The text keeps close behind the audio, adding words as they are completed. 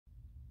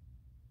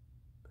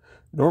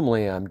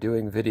Normally, I'm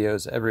doing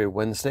videos every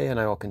Wednesday, and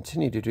I will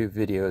continue to do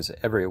videos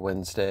every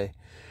Wednesday.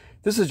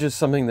 This is just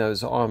something that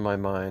was on my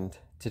mind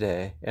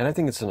today, and I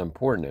think it's an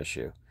important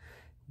issue.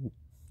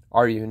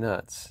 Are you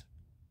nuts?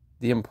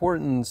 The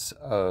importance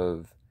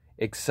of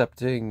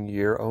accepting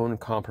your own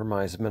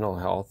compromised mental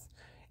health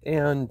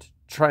and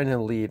trying to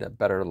lead a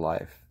better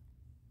life.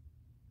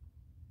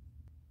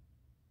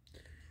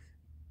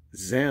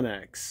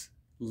 Xanax,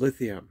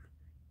 lithium,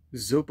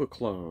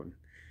 Zopiclone,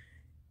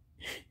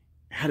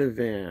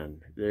 Ativan.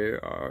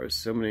 There are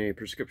so many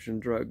prescription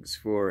drugs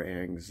for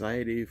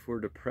anxiety, for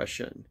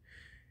depression.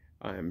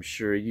 I'm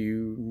sure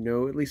you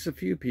know at least a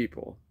few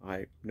people,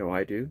 I know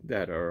I do,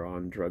 that are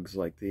on drugs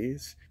like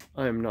these.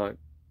 I'm not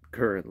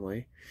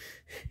currently,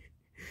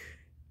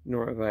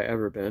 nor have I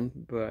ever been,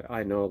 but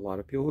I know a lot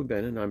of people who've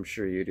been, and I'm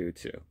sure you do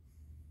too.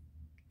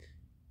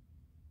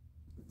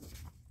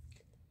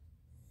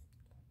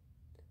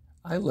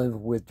 I live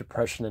with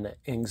depression and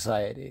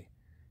anxiety.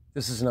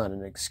 This is not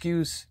an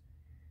excuse.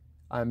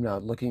 I'm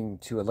not looking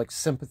to elect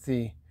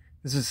sympathy.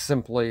 This is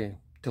simply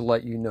to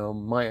let you know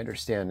my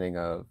understanding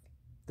of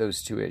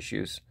those two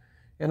issues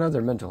and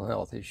other mental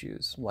health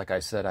issues. Like I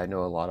said, I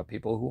know a lot of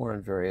people who are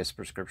on various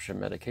prescription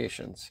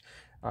medications.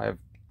 I've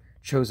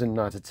chosen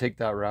not to take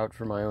that route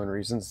for my own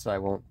reasons that I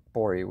won't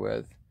bore you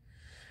with.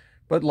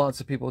 But lots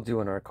of people do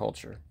in our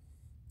culture.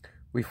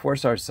 We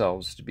force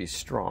ourselves to be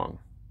strong.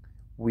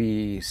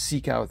 We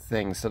seek out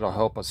things that'll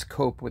help us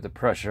cope with the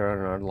pressure in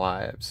our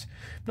lives.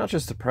 Not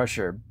just the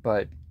pressure,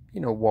 but,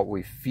 what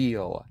we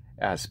feel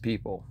as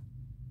people.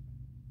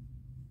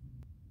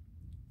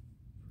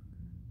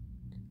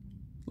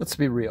 Let's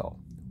be real.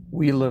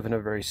 We live in a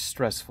very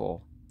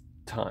stressful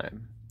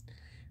time.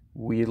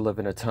 We live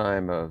in a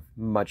time of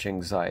much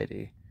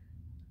anxiety.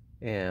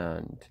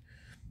 And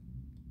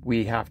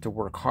we have to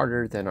work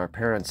harder than our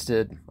parents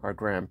did, our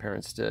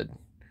grandparents did.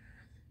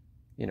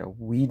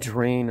 We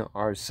drain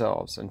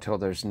ourselves until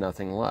there's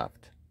nothing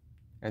left.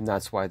 And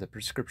that's why the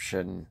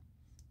prescription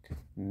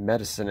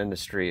medicine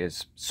industry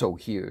is so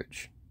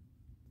huge.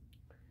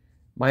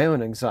 My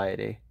own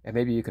anxiety, and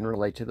maybe you can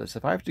relate to this,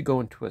 if I have to go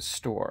into a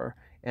store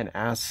and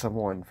ask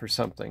someone for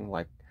something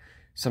like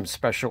some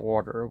special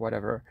order or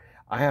whatever,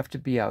 I have to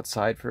be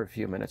outside for a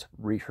few minutes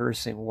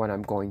rehearsing what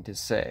I'm going to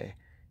say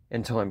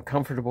until I'm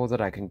comfortable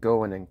that I can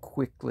go in and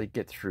quickly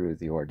get through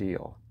the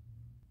ordeal.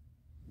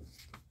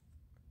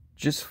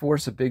 Just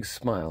force a big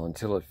smile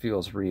until it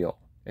feels real,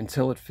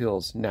 until it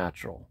feels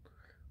natural.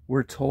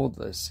 We're told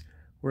this.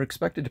 We're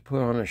expected to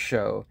put on a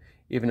show,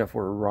 even if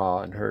we're raw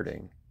and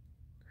hurting.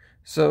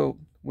 So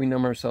we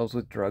numb ourselves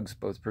with drugs,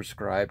 both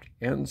prescribed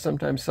and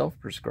sometimes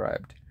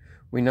self-prescribed.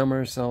 We numb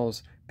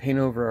ourselves, paint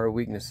over our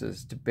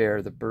weaknesses to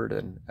bear the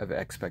burden of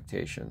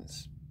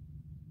expectations.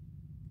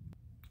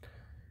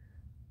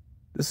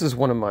 This is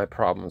one of my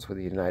problems with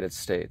the United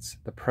States,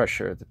 the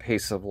pressure, the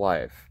pace of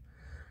life.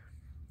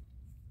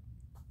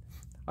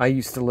 I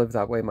used to live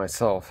that way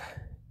myself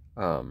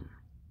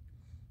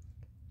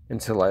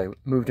until I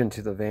moved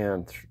into the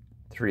van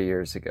 3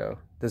 years ago.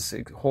 This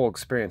whole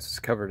experience is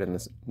covered in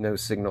this No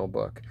Signal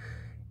book,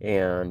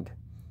 and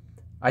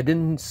I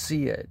didn't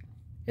see it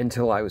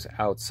until I was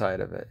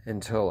outside of it,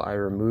 until I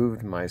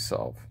removed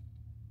myself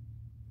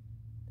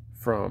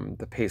from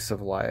the pace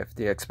of life,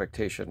 the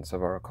expectations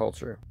of our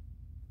culture.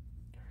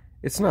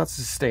 It's not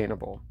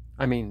sustainable.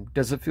 I mean,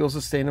 does it feel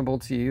sustainable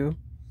to you?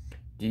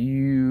 Do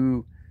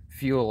you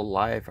feel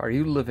alive? Are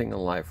you living a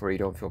life where you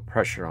don't feel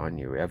pressure on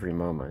you every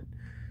moment?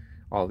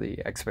 All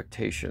the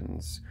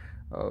expectations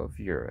of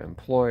your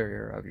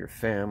employer, of your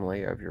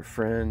family, of your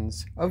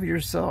friends, of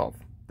yourself.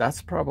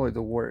 That's probably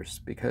the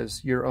worst,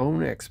 because your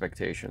own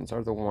expectations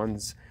are the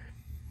ones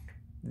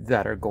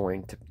that are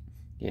going to,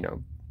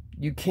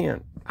 you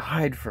can't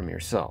hide from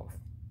yourself.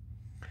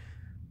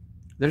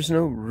 There's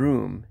no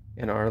room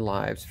in our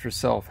lives for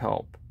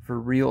self-help, for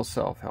real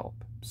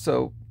self-help.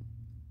 So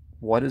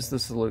what is the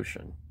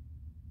solution?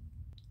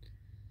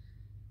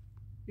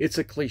 It's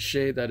a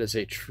cliche that is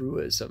a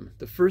truism.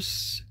 The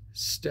first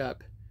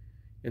step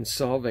in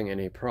solving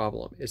any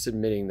problem is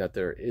admitting that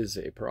there is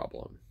a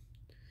problem.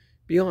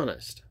 Be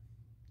honest.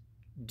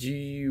 Do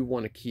you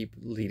want to keep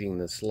leading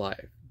this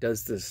life?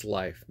 Does this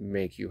life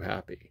make you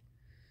happy?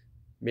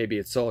 Maybe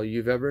it's all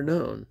you've ever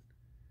known,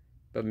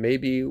 but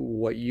maybe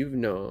what you've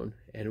known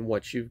and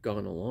what you've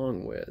gone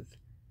along with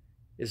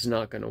is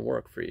not going to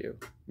work for you.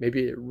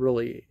 Maybe it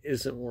really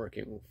isn't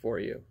working for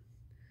you.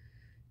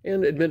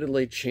 And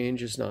admittedly,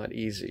 change is not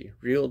easy.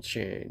 Real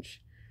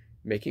change,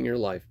 making your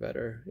life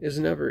better, is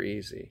never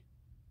easy.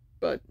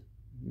 But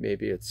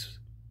maybe it's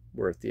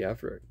worth the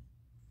effort.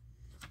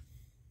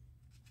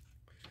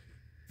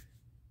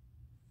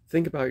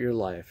 Think about your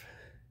life.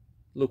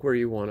 Look where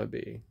you want to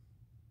be.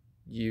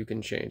 You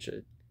can change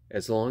it.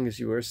 As long as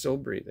you are still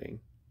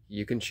breathing,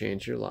 you can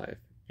change your life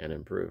and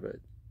improve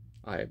it.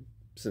 I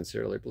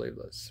sincerely believe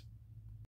this.